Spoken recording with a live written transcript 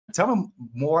tell me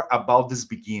more about this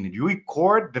beginning. You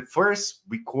record the first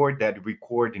record that you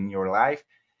record in your life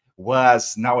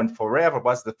was Now and Forever,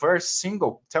 was the first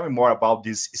single. Tell me more about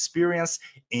this experience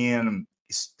in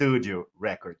studio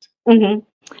record.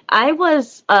 I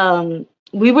was,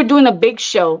 we were doing a big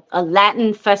show, a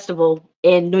Latin festival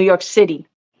in New York City.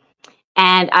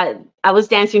 And I was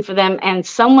dancing for them, and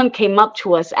someone came up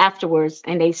to us afterwards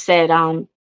and they said,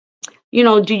 you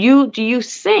know, do you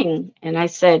sing? And I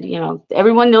said, you know,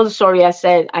 everyone knows the story. I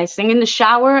said, I sing in the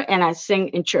shower and I sing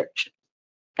in church.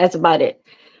 That's about it.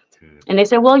 Good. And they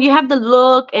said, well, you have the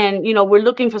look, and you know, we're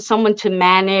looking for someone to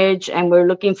manage, and we're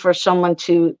looking for someone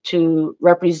to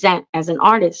represent as an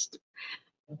artist.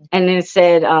 And then it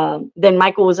said, then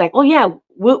Michael was like, oh yeah,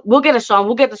 we'll get a song,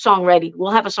 we'll get the song ready,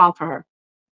 we'll have a song for her.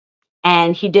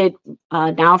 And he did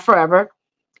Now and Forever,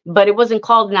 but it wasn't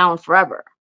called Now and Forever.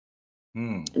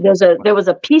 There was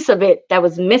a piece of it that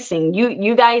was missing.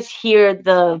 You guys hear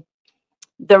the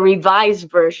revised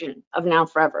version of Now and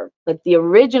Forever, but the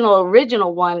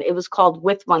original one, it was called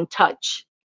With One Touch.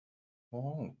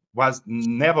 Oh,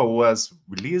 never was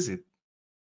released?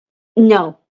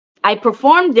 No, I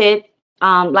performed it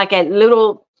like at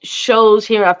little shows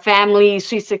here at family,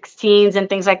 Sweet 16s and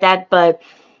things like that. But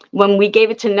when we gave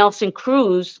it to Nelson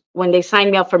Cruz, when they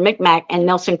signed me up for Micmac and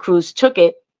Nelson Cruz took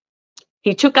it,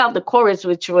 he took out the chorus,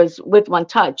 which was With One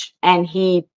Touch, and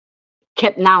he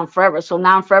kept Now and Forever. So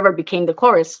Now and Forever became the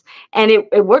chorus, and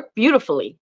it worked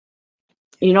beautifully.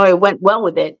 You know, it went well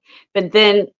with it. But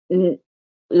then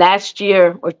last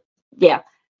year,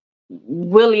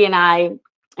 Willie and I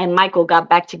and Michael got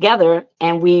back together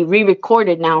and we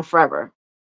re-recorded Now and Forever.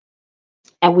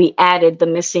 And we added the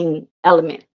missing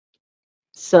element.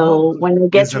 So when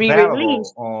it gets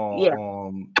re-released,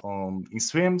 in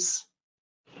streams,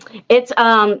 it's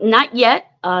not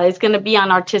yet. It's going to be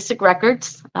on Artistic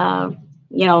Records.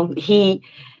 You know, he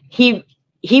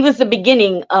was the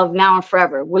beginning of Now and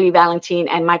Forever, Willie Valentine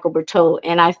and Michael Berteau,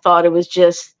 and I thought it was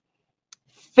just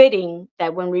fitting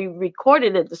that when we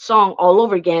recorded the song all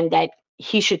over again, that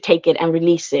he should take it and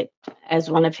release it as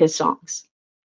one of his songs.